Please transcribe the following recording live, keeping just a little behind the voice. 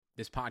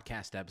This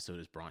podcast episode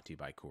is brought to you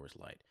by Coors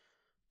Light.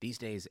 These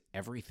days,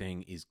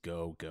 everything is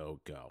go, go,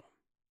 go.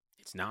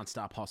 It's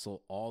nonstop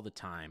hustle all the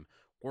time.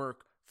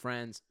 Work,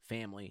 friends,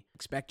 family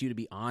expect you to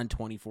be on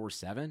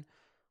 24/7.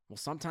 Well,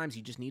 sometimes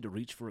you just need to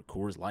reach for a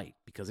Coors Light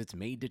because it's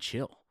made to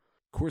chill.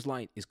 Coors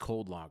Light is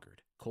cold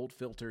lagered, cold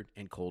filtered,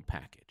 and cold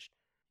packaged.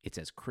 It's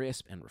as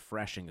crisp and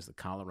refreshing as the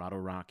Colorado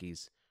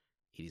Rockies.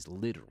 It is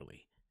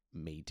literally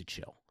made to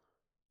chill.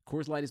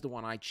 Coors Light is the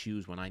one I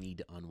choose when I need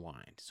to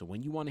unwind. So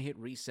when you want to hit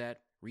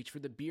reset, reach for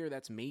the beer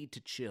that's made to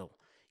chill.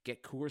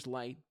 Get Coors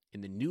Light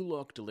in the new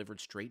look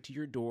delivered straight to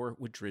your door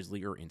with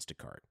Drizzly or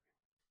Instacart.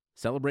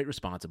 Celebrate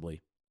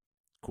responsibly.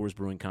 Coors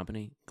Brewing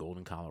Company,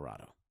 Golden,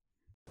 Colorado.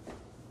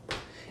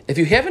 If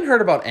you haven't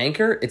heard about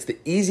Anchor, it's the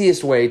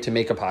easiest way to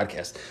make a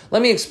podcast.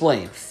 Let me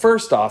explain.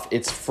 First off,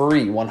 it's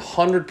free,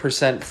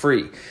 100%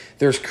 free.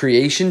 There's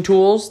creation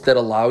tools that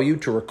allow you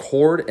to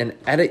record and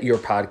edit your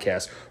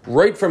podcast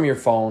right from your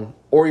phone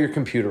or your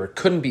computer. It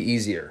couldn't be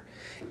easier.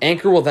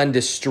 Anchor will then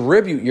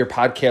distribute your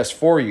podcast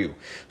for you,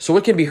 so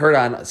it can be heard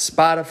on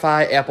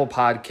Spotify, Apple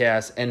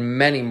Podcasts, and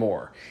many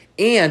more.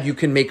 And you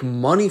can make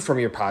money from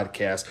your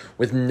podcast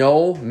with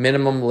no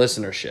minimum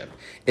listenership.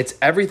 It's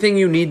everything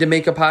you need to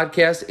make a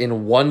podcast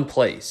in one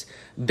place.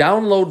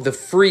 Download the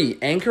free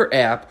Anchor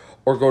app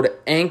or go to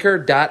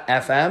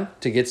anchor.fm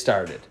to get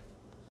started.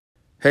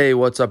 Hey,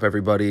 what's up,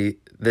 everybody?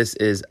 This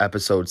is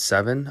episode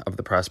 7 of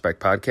the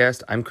Prospect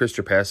Podcast. I'm Chris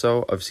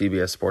Trapasso of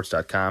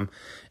CBSSports.com,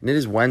 and it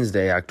is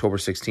Wednesday, October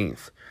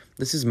 16th.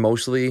 This is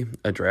mostly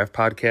a draft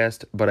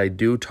podcast, but I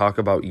do talk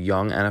about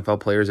young NFL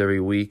players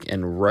every week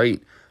and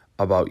write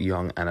about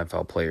young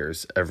NFL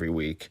players every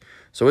week.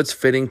 So it's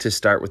fitting to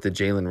start with the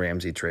Jalen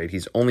Ramsey trade.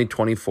 He's only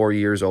 24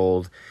 years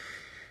old.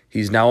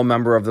 He's now a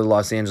member of the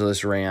Los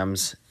Angeles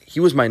Rams. He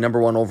was my number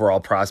 1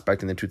 overall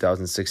prospect in the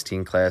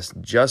 2016 class,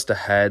 just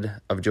ahead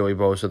of Joey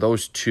Burrow. So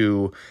those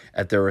two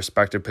at their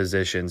respective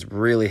positions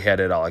really had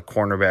it all, at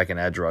cornerback and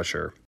edge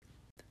rusher.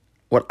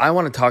 What I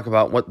want to talk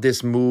about, what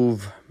this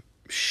move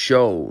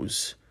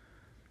shows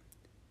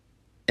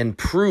and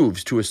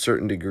proves to a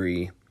certain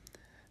degree,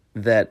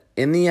 that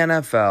in the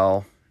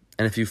NFL,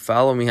 and if you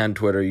follow me on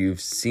Twitter, you've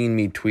seen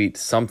me tweet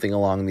something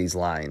along these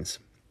lines.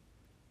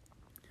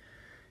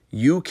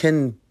 You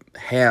can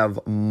have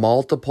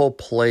multiple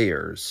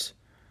players,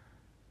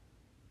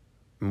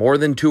 more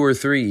than 2 or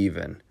 3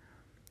 even,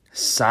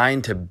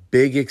 signed to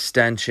big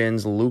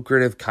extensions,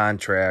 lucrative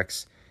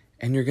contracts,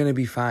 and you're going to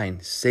be fine.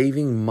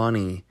 Saving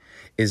money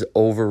is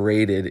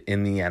overrated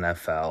in the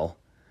NFL.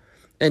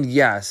 And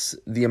yes,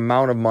 the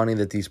amount of money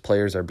that these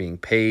players are being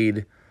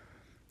paid,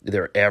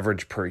 their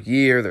average per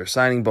year, their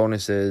signing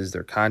bonuses,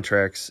 their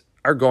contracts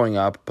are going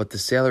up, but the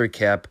salary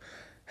cap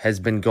has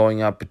been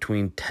going up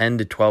between $10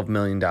 to $12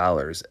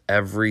 million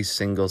every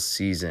single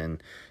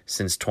season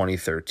since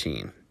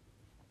 2013.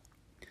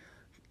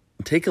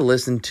 Take a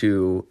listen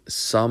to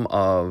some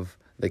of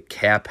the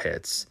cap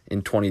hits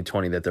in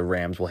 2020 that the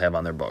Rams will have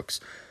on their books.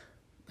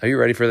 Are you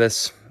ready for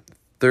this?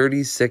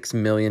 $36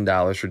 million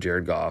for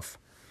Jared Goff,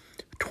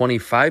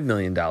 $25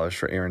 million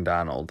for Aaron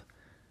Donald,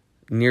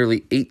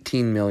 nearly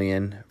 $18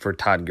 million for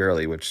Todd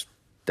Gurley, which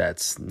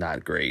that's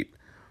not great.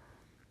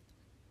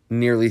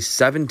 Nearly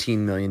 $17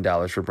 million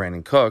for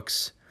Brandon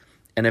Cooks.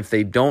 And if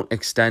they don't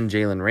extend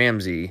Jalen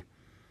Ramsey,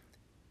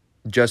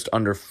 just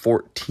under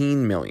 $14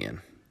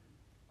 million.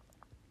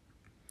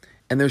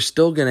 And they're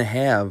still going to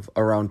have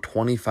around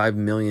 $25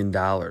 million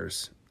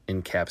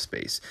in cap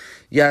space.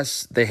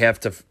 Yes, they have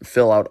to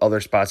fill out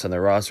other spots on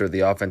their roster.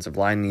 The offensive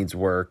line needs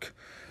work.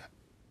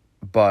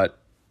 But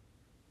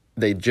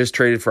they just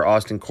traded for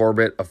Austin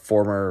Corbett, a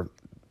former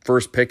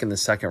first pick in the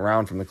second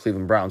round from the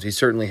Cleveland Browns. He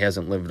certainly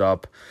hasn't lived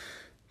up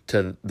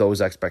to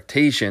those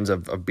expectations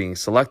of being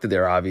selected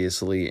there,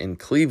 obviously, in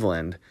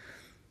Cleveland.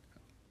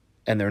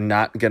 And they're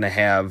not going to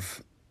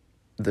have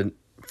the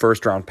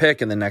first-round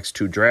pick in the next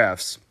 2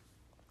 drafts.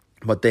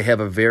 But they have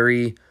a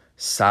very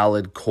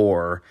solid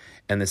core,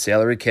 and the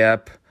salary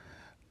cap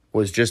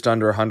was just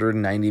under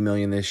 $190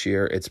 million this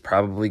year. It's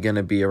probably going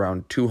to be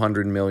around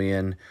 $200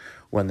 million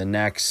when the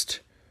next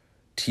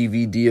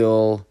TV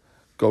deal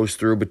goes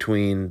through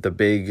between the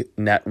big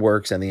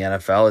networks and the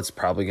NFL. It's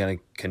probably going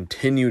to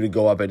continue to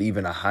go up at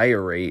even a higher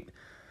rate.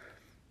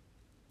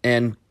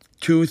 And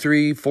 2,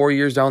 3, 4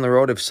 years down the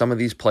road, if some of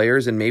these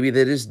players, and maybe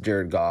that is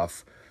Jared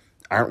Goff,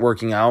 aren't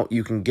working out,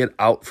 you can get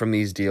out from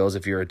these deals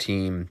if you're a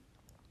team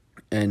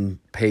and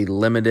pay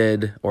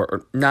limited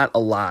or not a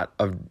lot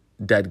of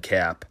dead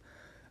cap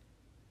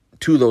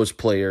to those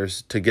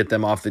players to get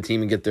them off the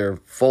team and get their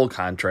full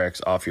contracts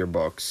off your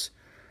books.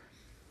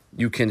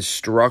 You can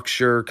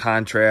structure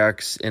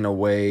contracts in a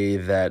way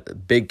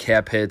that big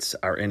cap hits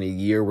are in a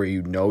year where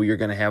you know you're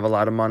going to have a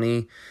lot of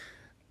money.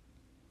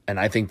 And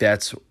I think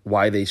that's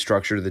why they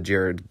structured the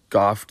Jared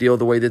Goff deal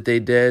the way that they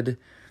did,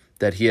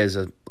 that he has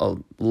a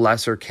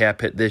lesser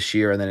cap hit this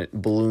year, and then it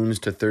balloons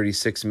to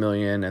 $36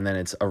 million, and then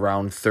it's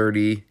around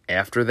 $30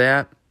 after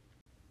that.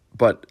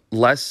 But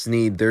Les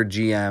Snead, their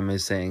GM,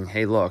 is saying,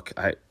 hey, look,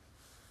 it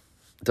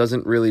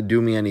doesn't really do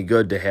me any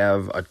good to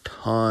have a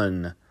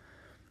ton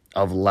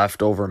of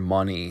leftover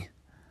money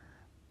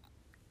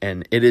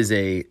And it is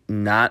a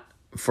not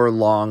for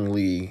long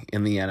league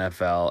in the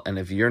NFL. And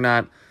if you're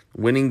not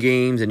winning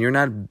games and you're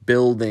not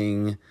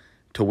building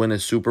to win a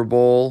Super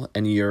Bowl,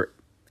 and you're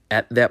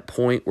at that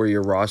point where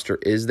your roster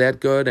is that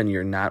good and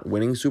you're not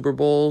winning Super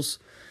Bowls,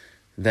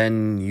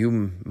 then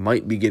you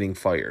might be getting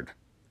fired.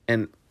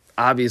 And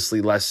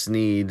obviously Les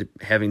Snead,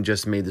 having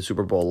just made the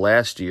Super Bowl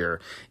last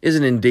year,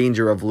 isn't in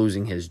danger of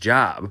losing his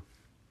job.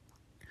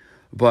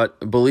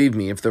 But believe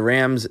me, if the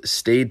Rams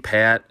stayed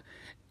pat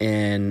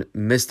and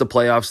missed the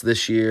playoffs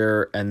this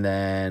year and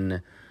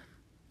then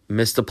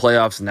missed the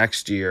playoffs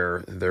next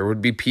year, there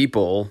would be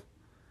people,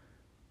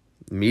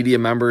 media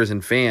members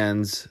and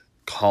fans,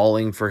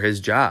 calling for his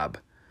job.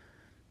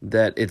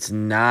 That it's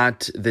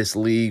not this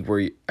league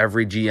where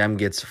every GM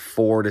gets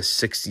 4 to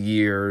 6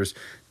 years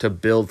to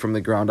build from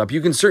the ground up.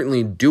 You can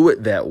certainly do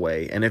it that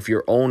way, and if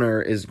your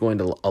owner is going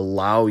to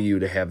allow you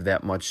to have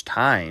that much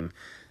time,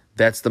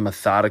 that's the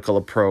methodical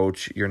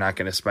approach. You're not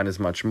going to spend as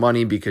much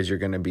money because you're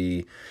going to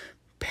be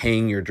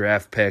paying your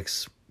draft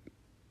picks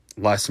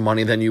less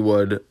money than you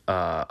would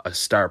a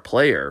star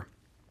player.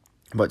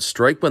 But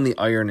strike when the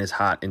iron is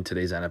hot in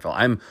today's NFL.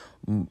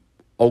 I'm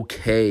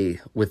okay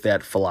with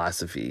that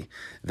philosophy,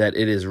 that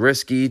it is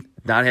risky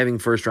not having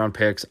first round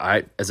picks.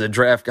 I, as a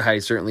draft guy,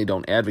 certainly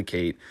don't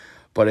advocate,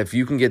 but if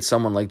you can get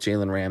someone like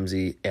Jalen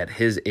Ramsey at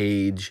his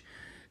age,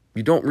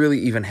 you don't really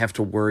even have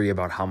to worry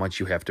about how much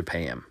you have to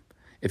pay him.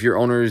 If your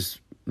owner's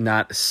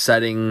not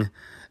setting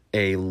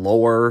a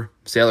lower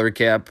salary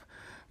cap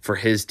for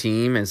his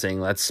team and saying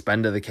let's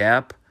spend to the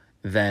cap,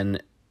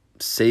 then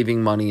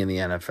saving money in the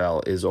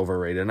NFL is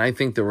overrated. And I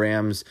think the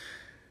Rams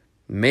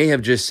may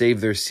have just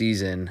saved their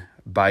season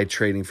by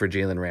trading for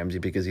Jalen Ramsey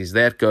because he's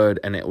that good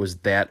and it was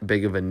that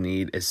big of a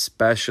need,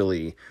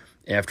 especially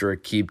after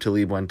Aqib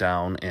Talib went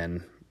down.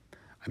 And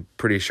I'm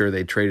pretty sure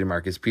they traded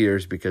Marcus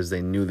Peters because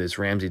they knew this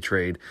Ramsey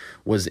trade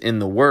was in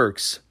the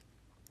works.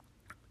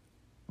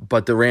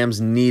 But the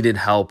Rams needed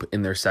help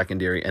in their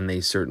secondary, and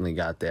they certainly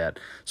got that.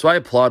 So I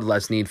applaud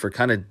Les Snead for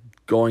kind of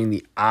going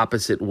the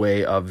opposite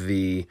way of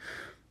the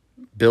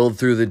build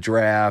through the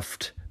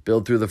draft,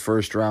 build through the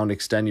first round,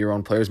 extend your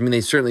own players. I mean,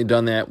 they've certainly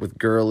done that with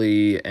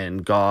Gurley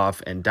and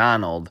Goff and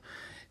Donald,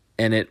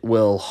 and it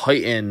will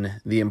heighten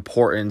the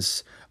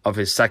importance of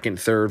his second,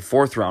 third,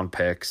 fourth round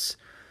picks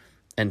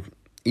and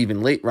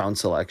even late round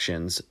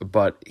selections.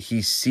 But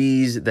he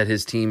sees that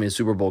his team is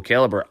Super Bowl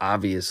caliber,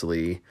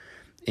 obviously,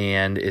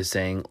 and is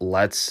saying,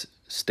 let's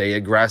stay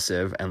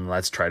aggressive and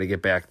let's try to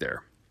get back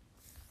there.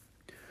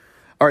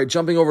 All right,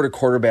 jumping over to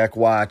quarterback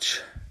watch.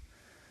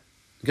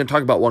 I'm going to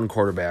talk about one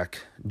quarterback,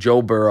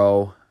 Joe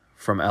Burrow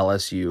from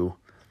LSU.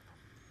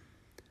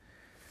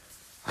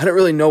 I don't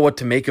really know what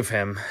to make of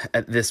him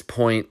at this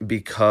point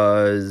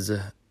because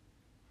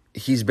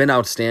he's been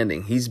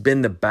outstanding. He's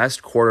been the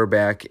best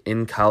quarterback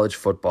in college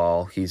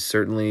football. He's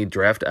certainly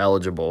draft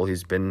eligible.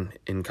 He's been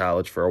in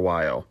college for a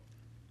while.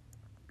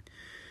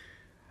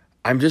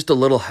 I'm just a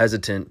little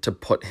hesitant to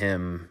put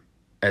him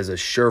as a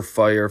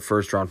surefire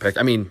first-round pick.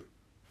 I mean,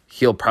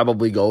 he'll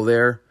probably go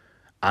there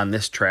on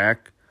this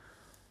track,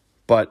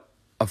 but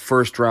a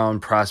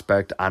first-round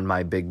prospect on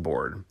my big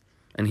board.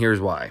 And here's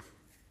why.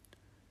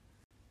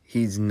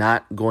 He's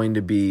not going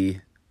to be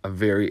a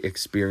very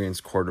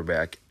experienced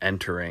quarterback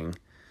entering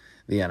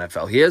the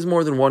NFL. He has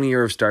more than 1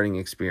 year of starting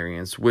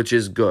experience, which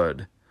is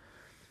good.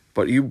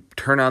 But you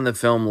turn on the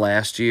film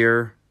last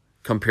year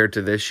compared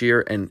to this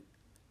year, and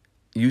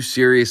you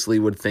seriously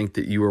would think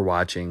that you were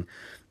watching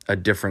a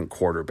different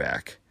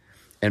quarterback.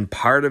 And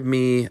part of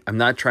me, I'm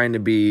not trying to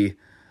be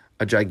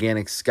a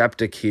gigantic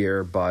skeptic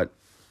here, but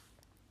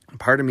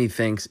part of me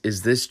thinks,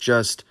 is this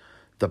just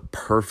the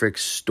perfect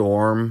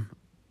storm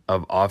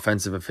of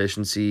offensive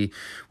efficiency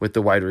with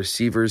the wide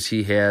receivers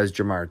he has,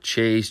 Jamar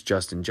Chase,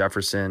 Justin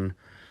Jefferson,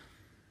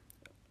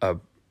 a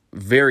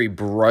very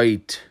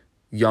bright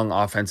young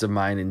offensive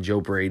mind in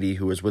Joe Brady,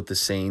 who was with the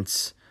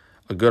Saints,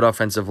 a good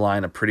offensive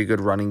line, a pretty good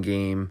running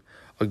game,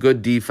 a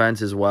good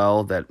defense as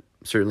well that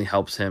certainly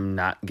helps him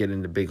not get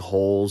into big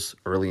holes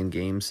early in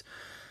games.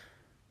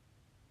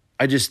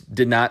 I just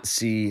did not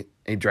see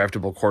a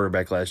draftable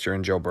quarterback last year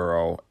in Joe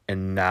Burrow,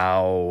 and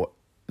now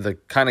the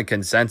kind of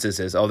consensus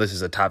is, oh, this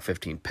is a top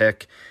 15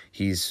 pick.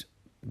 He's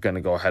going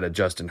to go ahead of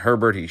Justin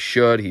Herbert. He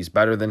should. He's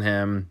better than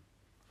him.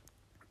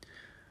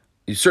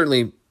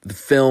 Certainly, the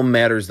film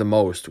matters the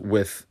most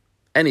with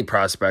any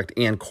prospect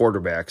and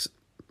quarterbacks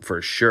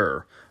for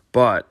sure,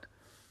 but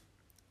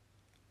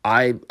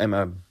I am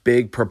a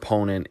big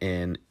proponent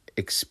in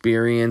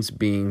experience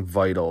being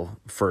vital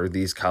for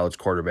these college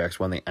quarterbacks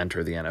when they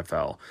enter the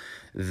NFL.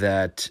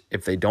 That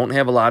if they don't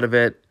have a lot of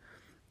it,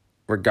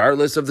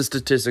 regardless of the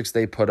statistics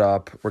they put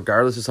up,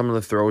 regardless of some of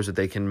the throws that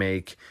they can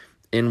make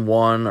in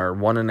 1 or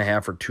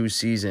 1.5 or 2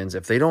 seasons,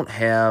 if they don't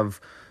have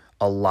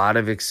a lot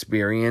of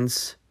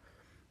experience,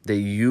 they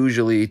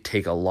usually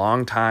take a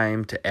long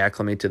time to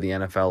acclimate to the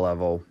NFL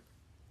level,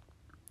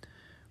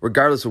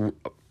 regardless of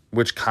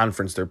which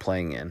conference they're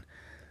playing in.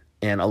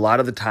 And a lot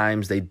of the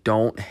times they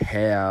don't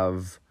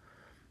have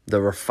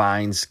the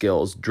refined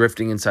skills,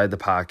 drifting inside the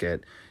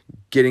pocket,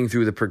 getting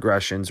through the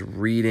progressions,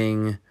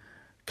 reading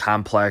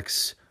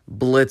complex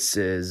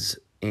blitzes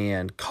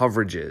and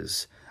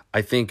coverages,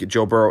 I think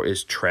Joe Burrow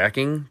is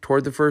tracking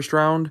toward the first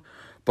round.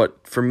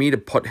 But for me to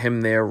put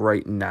him there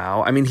right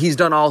now, I mean, he's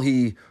done all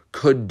he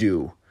could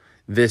do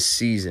this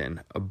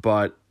season.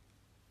 But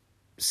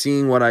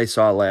seeing what I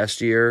saw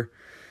last year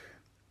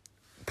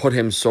put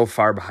him so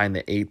far behind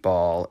the 8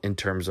 ball in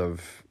terms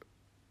of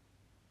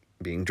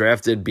being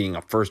drafted, being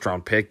a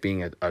first-round pick,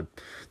 being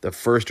the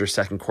first or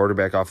second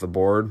quarterback off the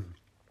board.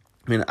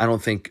 I mean, I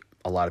don't think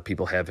a lot of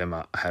people have him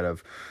ahead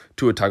of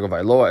Tua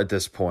Tagovailoa at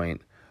this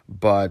point,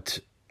 but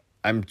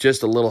I'm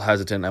just a little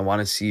hesitant. I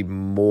want to see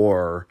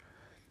more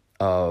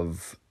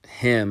of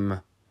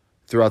him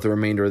throughout the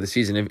remainder of the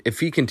season. If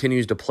he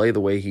continues to play the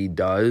way he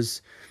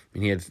does, I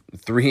mean, he had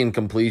 3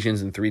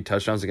 incompletions and 3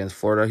 touchdowns against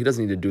Florida. He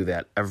doesn't need to do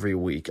that every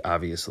week,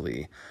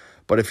 obviously.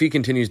 But if he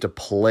continues to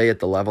play at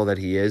the level that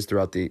he is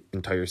throughout the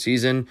entire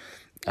season,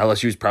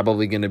 LSU is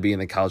probably going to be in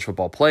the college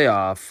football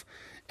playoff,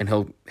 and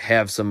he'll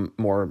have some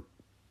more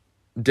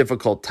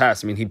difficult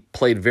tests. I mean, he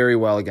played very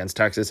well against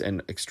Texas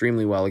and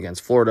extremely well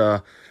against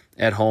Florida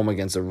at home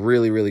against a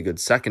really, really good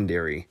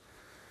secondary.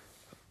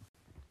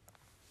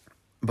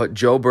 But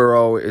Joe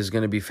Burrow is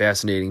going to be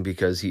fascinating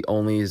because he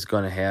only is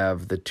going to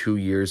have the 2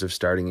 years of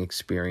starting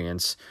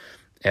experience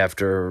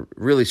after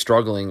really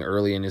struggling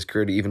early in his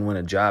career to even win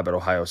a job at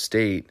Ohio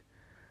State.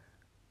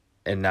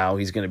 And now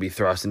he's going to be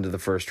thrust into the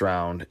first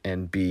round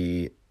and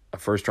be a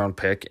first-round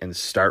pick and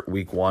start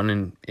week 1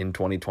 in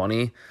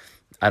 2020.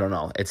 I don't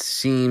know. It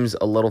seems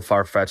a little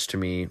far-fetched to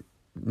me.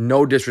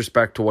 No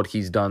disrespect to what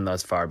he's done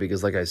thus far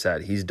because, like I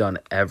said, he's done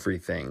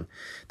everything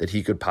that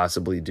he could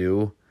possibly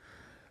do.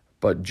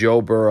 But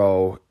Joe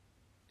Burrow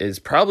is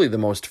probably the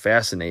most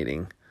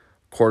fascinating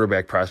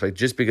quarterback prospect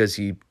just because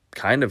he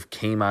kind of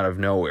came out of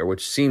nowhere,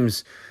 which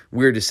seems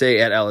weird to say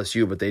at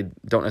LSU, but they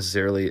don't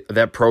necessarily,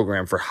 that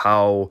program for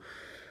how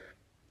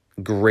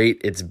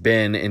great it's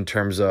been in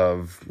terms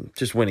of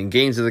just winning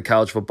games at the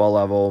college football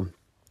level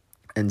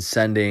and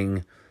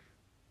sending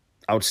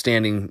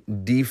outstanding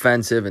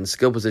defensive and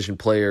skill position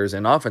players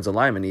and offensive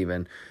linemen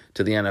even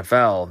to the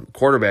NFL.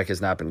 Quarterback has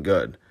not been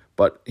good.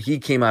 But he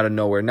came out of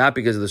nowhere, not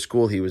because of the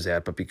school he was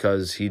at, but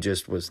because he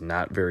just was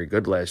not very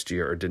good last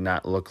year or did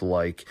not look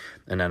like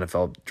an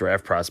NFL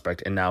draft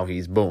prospect. And now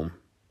he's, boom,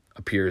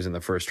 appears in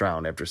the first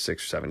round after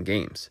 6 or 7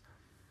 games.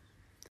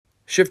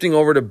 Shifting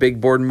over to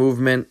big board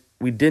movement,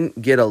 we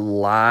didn't get a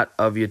lot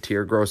of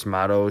Yatir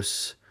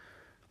Gross-Matos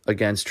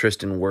against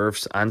Tristan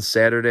Wirfs on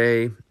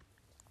Saturday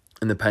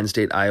in the Penn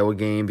State-Iowa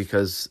game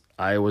because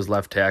Iowa's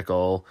left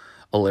tackle,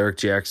 Alaric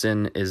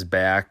Jackson, is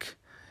back.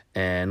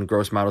 And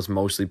Gross-Matos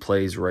mostly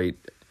plays right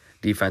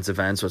defensive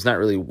end, so it's not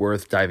really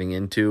worth diving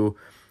into.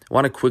 I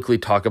want to quickly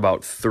talk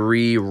about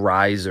 3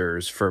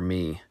 risers for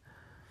me.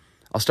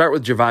 I'll start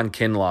with Javon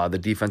Kinlaw, the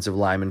defensive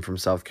lineman from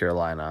South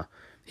Carolina.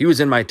 He was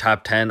in my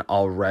top 10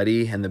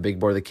 already in the big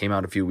board that came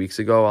out a few weeks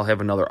ago. I'll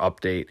have another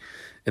update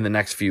in the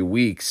next few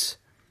weeks.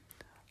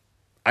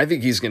 I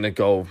think he's going to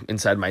go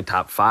inside my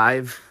top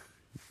 5.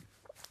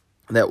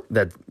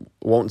 That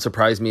won't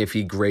surprise me if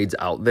he grades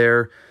out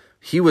there.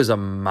 He was a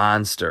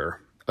monster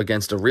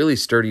against a really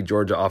sturdy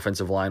Georgia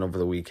offensive line over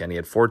the weekend. He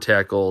had 4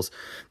 tackles,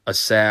 a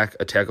sack,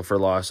 a tackle for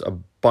loss, a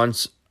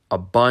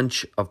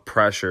bunch of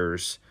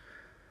pressures.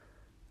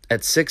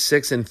 At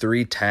 6'6" and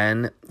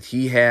 310,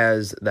 he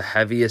has the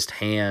heaviest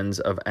hands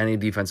of any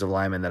defensive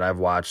lineman that I've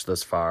watched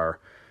thus far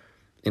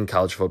in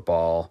college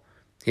football.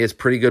 He has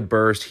pretty good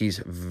burst. He's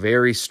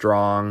very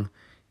strong.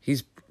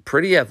 He's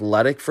pretty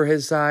athletic for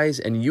his size,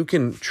 and you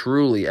can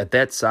truly, at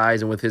that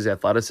size and with his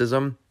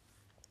athleticism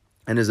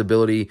and his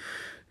ability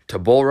to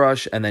bull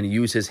rush and then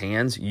use his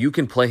hands, you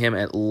can play him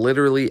at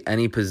literally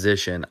any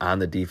position on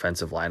the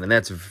defensive line. And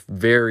that's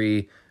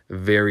very,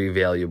 very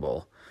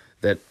valuable.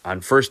 That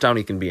on first down,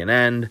 he can be an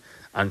end.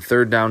 On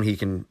third down, he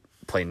can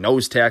play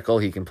nose tackle.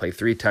 He can play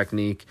 3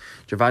 technique.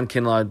 Javon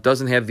Kinlaw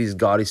doesn't have these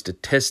gaudy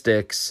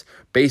statistics,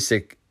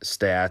 basic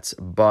stats,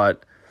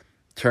 but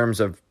in terms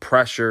of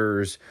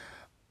pressures,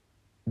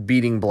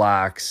 beating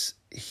blocks,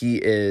 he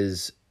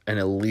is an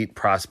elite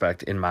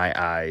prospect in my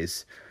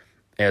eyes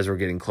as we're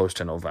getting close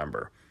to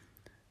November.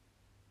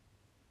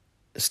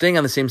 Staying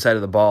on the same side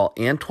of the ball,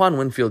 Antoine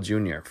Winfield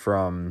Jr.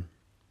 from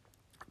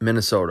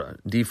Minnesota,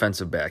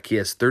 defensive back. He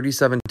has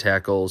 37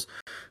 tackles,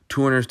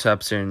 2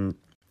 interceptions.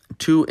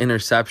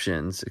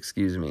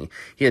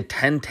 He had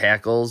 10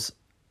 tackles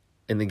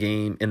in the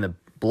game, in the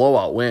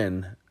blowout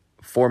win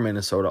for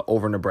Minnesota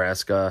over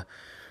Nebraska.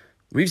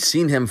 We've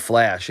seen him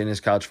flash in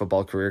his college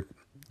football career,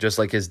 just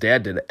like his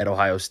dad did at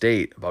Ohio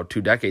State about 2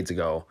 decades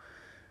ago.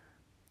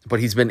 But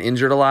he's been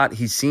injured a lot.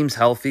 He seems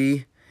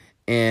healthy.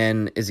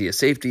 And is he a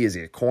safety? Is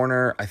he a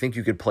corner? I think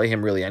you could play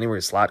him really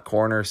anywhere, slot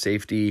corner,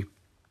 safety.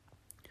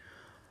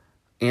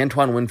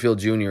 Antoine Winfield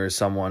Jr. is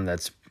someone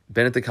that's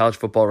been at the college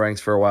football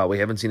ranks for a while. We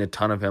haven't seen a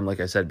ton of him,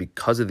 like I said,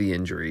 because of the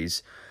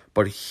injuries.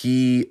 But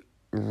he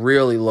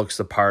really looks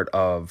the part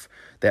of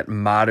that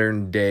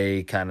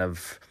modern-day kind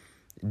of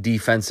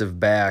defensive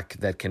back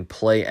that can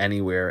play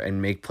anywhere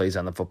and make plays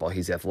on the football.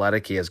 He's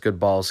athletic. He has good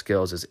ball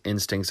skills. His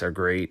instincts are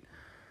great.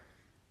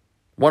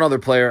 One other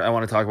player I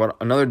want to talk about,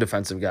 another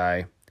defensive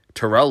guy,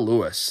 Terrell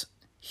Lewis,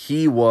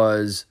 he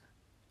was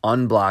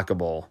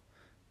unblockable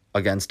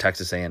against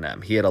Texas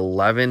A&M. He had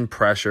 11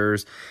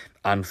 pressures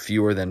on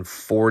fewer than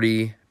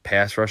 40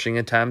 pass rushing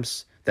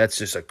attempts. That's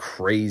just a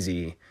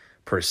crazy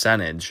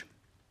percentage.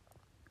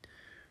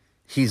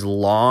 He's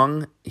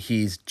long,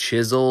 he's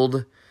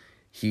chiseled,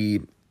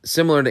 he,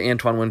 similar to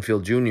Antoine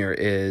Winfield Jr.,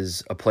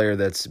 is a player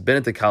that's been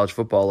at the college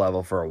football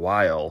level for a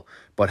while,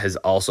 but has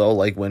also,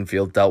 like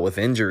Winfield, dealt with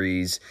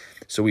injuries.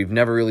 So we've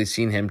never really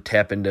seen him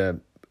tap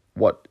into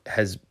what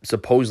has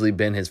supposedly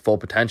been his full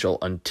potential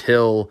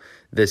until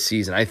this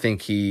season. I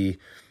think he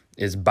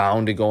is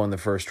bound to go in the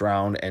first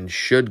round and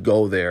should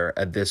go there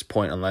at this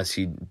point unless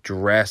he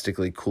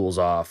drastically cools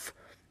off.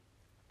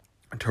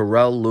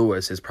 Terrell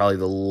Lewis is probably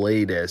the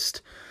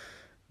latest,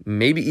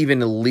 maybe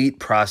even elite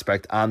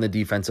prospect on the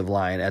defensive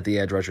line at the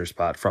edge rusher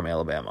spot from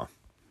Alabama.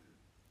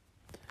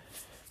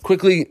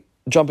 Quickly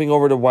jumping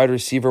over to wide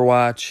receiver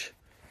watch.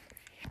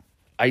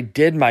 I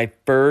did my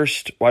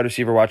first wide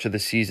receiver watch of the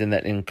season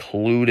that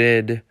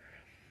included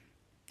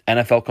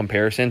NFL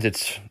comparisons.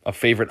 It's a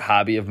favorite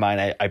hobby of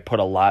mine. I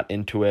put a lot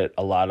into it,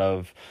 a lot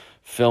of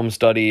film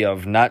study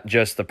of not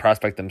just the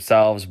prospect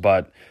themselves,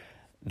 but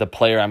the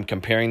player I'm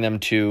comparing them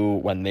to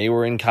when they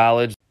were in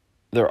college.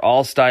 They're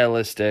all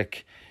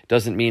stylistic.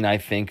 Doesn't mean I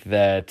think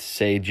that,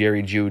 say,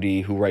 Jerry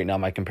Jeudy, who right now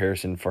my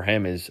comparison for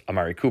him is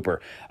Amari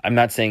Cooper. I'm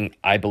not saying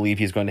I believe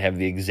he's going to have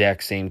the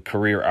exact same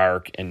career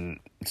arc and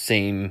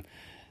same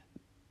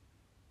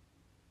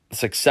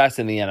success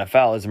in the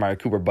NFL as Amari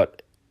Cooper,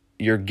 but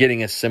you're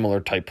getting a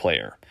similar type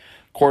player.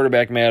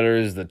 Quarterback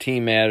matters, the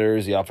team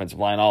matters, the offensive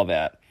line, all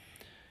that.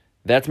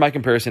 That's my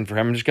comparison for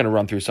him. I'm just going to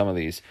run through some of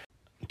these.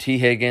 T.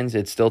 Higgins,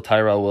 it's still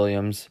Tyrell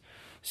Williams.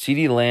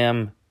 CeeDee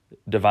Lamb,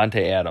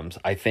 Devontae Adams.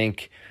 I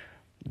think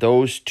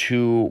those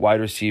two wide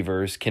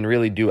receivers can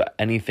really do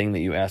anything that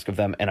you ask of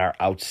them and are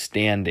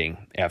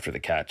outstanding after the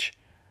catch.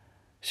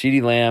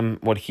 CeeDee Lamb,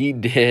 what he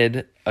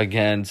did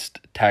against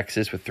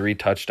Texas with 3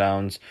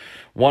 touchdowns,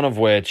 one of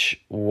which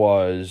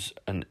was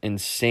an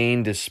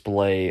insane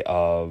display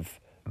of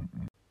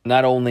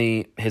not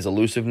only his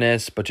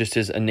elusiveness, but just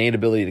his innate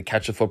ability to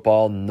catch the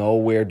football, know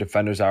where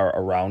defenders are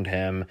around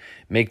him,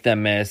 make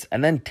them miss,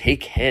 and then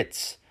take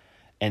hits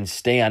and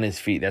stay on his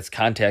feet. That's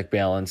contact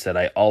balance that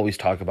I always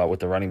talk about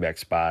with the running back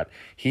spot.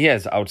 He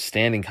has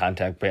outstanding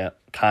contact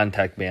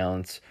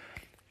balance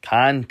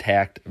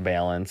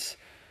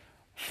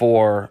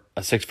for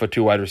a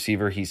 6'2" wide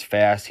receiver. He's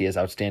fast. He has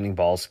outstanding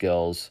ball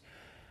skills.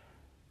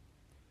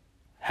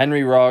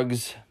 Henry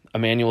Ruggs,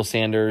 Emmanuel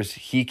Sanders,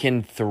 he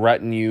can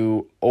threaten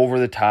you over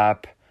the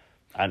top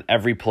on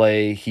every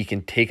play. He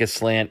can take a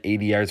slant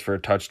 80 yards for a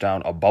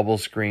touchdown, a bubble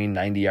screen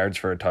 90 yards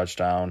for a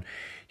touchdown.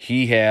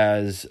 He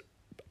has,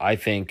 I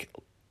think,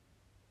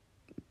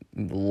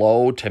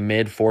 low to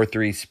mid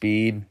 4.3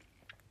 speed.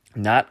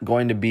 Not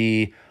going to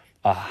be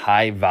a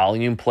high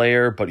volume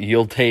player, but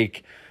he'll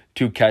take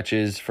 2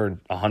 catches for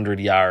 100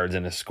 yards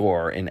and a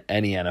score in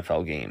any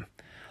NFL game.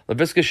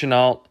 Laviska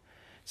Shenault,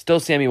 still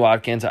Sammy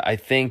Watkins. I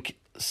think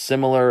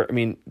similar,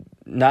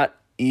 not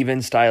even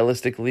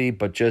stylistically,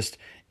 but just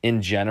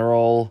in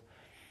general.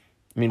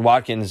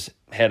 Watkins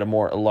had a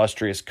more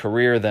illustrious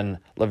career than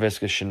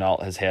Laviska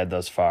Shenault has had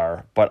thus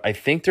far. But I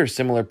think they're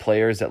similar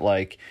players that,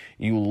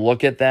 you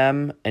look at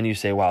them and you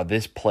say, wow,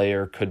 this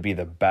player could be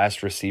the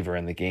best receiver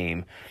in the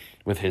game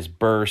with his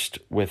burst,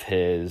 with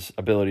his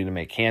ability to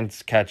make hand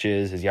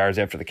catches, his yards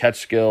after the catch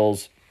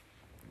skills,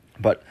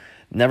 but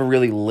never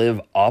really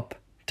live up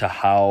to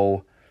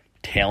how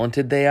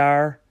talented they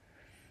are.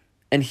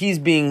 And he's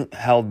being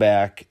held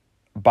back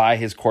by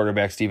his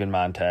quarterback, Steven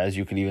Montez.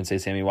 You could even say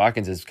Sammy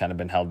Watkins has kind of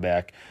been held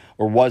back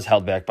or was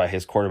held back by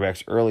his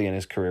quarterbacks early in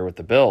his career with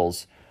the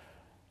Bills.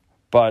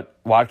 But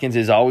Watkins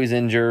is always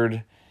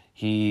injured.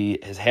 He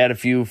has had a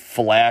few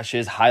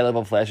flashes,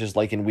 high-level flashes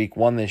like in week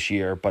 1 this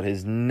year, but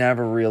has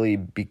never really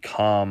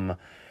become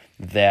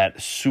that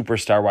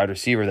superstar wide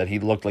receiver that he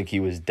looked like he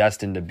was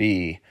destined to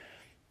be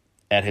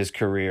at his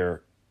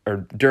career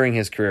or during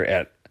his career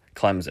at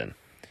Clemson.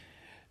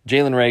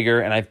 Jalen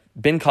Reagor, and I've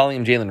been calling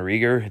him Jalen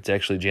Reagor. It's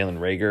actually Jalen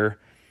Reagor.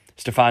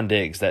 Stephon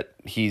Diggs, that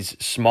he's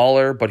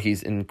smaller, but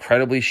he's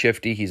incredibly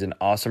shifty. He's an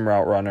awesome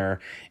route runner.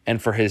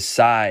 And for his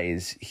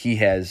size, he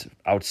has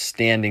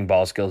outstanding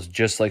ball skills,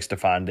 just like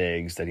Stephon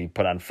Diggs, that he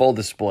put on full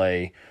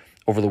display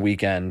over the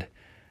weekend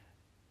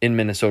in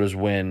Minnesota's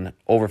win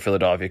over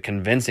Philadelphia,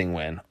 convincing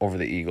win over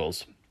the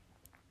Eagles.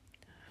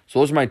 So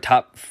those are my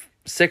top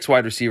 6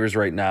 wide receivers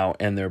right now,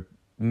 and their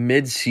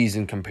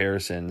mid-season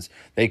comparisons.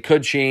 They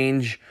could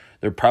change.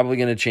 They're probably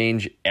going to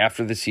change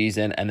after the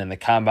season, and then the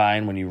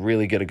combine, when you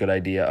really get a good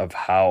idea of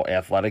how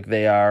athletic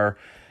they are,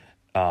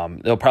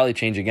 they'll probably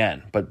change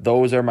again. But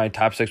those are my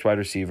top 6 wide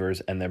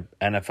receivers and their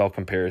NFL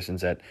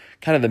comparisons at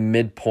kind of the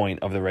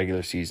midpoint of the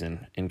regular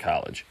season in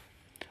college.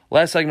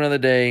 Last segment of the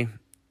day,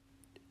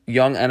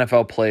 young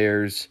NFL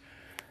players.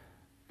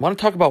 I want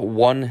to talk about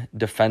one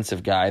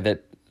defensive guy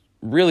that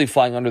really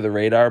flying under the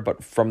radar,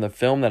 but from the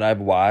film that I've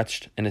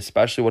watched, and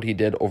especially what he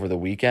did over the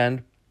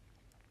weekend,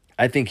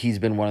 I think he's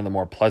been one of the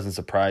more pleasant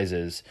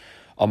surprises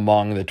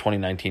among the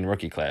 2019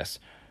 rookie class.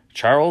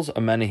 Charles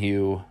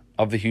Omenihu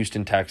of the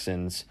Houston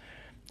Texans.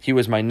 He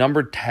was my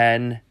number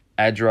 10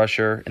 edge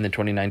rusher in the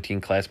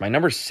 2019 class, my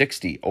number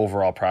 60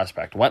 overall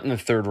prospect. Went in the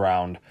third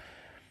round.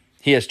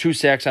 He has 2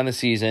 sacks on the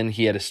season.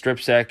 He had a strip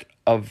sack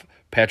of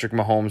Patrick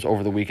Mahomes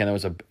over the weekend. That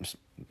was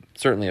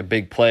certainly a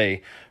big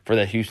play for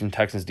that Houston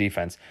Texans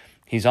defense.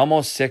 He's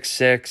almost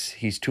 6'6".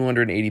 He's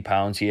 280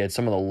 pounds. He had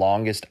some of the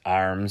longest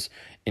arms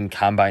in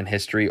combine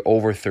history,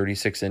 over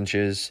 36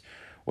 inches.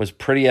 Was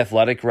pretty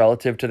athletic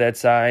relative to that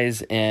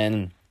size.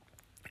 And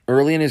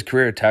early in his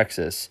career at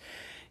Texas,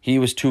 he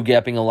was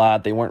two-gapping a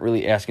lot. They weren't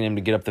really asking him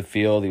to get up the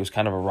field. He was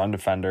kind of a run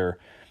defender.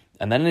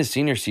 And then in his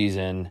senior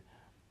season,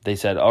 they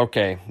said,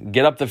 okay,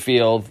 get up the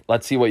field.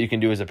 Let's see what you can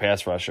do as a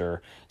pass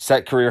rusher.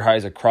 Set career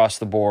highs across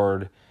the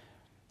board.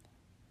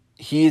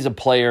 He's a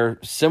player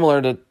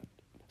similar to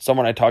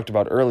someone I talked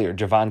about earlier,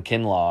 Javon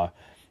Kinlaw,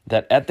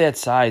 that at that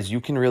size,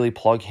 you can really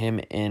plug him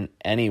in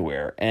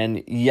anywhere.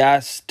 And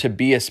yes, to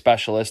be a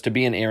specialist, to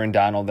be an Aaron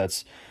Donald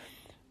that's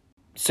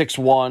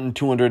 6'1",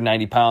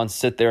 290 pounds,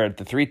 sit there at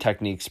the 3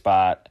 technique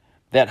spot,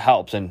 that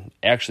helps. And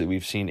actually,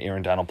 we've seen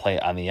Aaron Donald play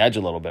on the edge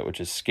a little bit, which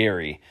is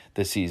scary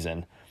this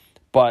season.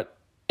 But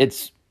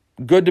it's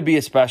good to be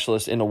a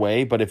specialist in a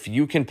way, but if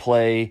you can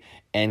play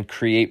and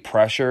create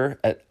pressure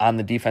on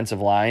the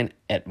defensive line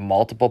at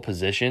multiple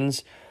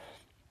positions,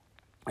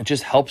 it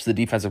just helps the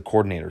defensive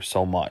coordinator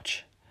so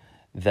much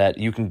that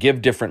you can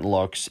give different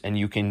looks and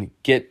you can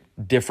get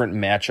different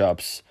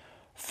matchups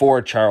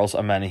for Charles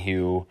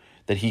Omenihu,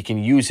 that he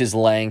can use his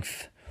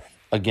length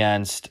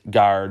against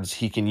guards.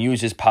 He can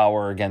use his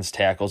power against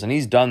tackles, and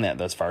he's done that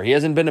thus far. He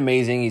hasn't been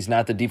amazing. He's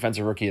not the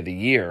defensive rookie of the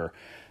year,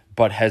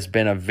 but has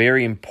been a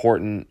very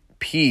important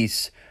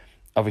piece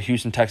of a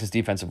Houston Texans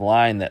defensive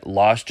line that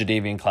lost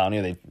Jadeveon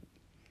Clowney. They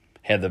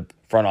had the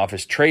front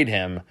office trade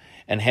him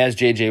and has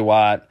J.J.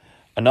 Watt,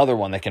 another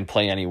one that can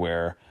play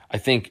anywhere. I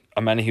think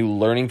Omenihu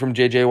learning from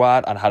J.J.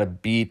 Watt on how to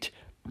beat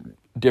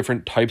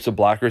different types of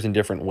blockers in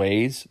different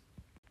ways,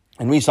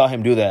 and we saw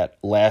him do that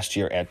last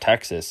year at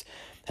Texas,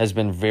 has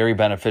been very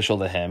beneficial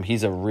to him.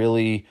 He's a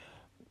really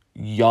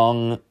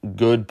young,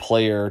 good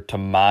player to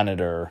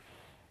monitor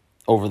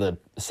over the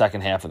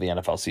second half of the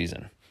NFL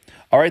season.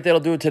 All right, that'll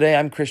do it today.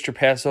 I'm Chris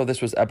Trapasso.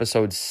 This was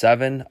episode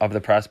 7 of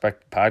the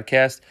Prospect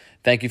Podcast.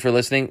 Thank you for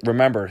listening.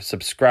 Remember,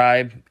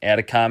 subscribe, add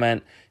a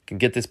comment. You can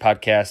get this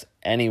podcast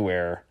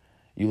anywhere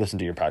you listen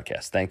to your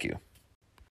podcast. Thank you.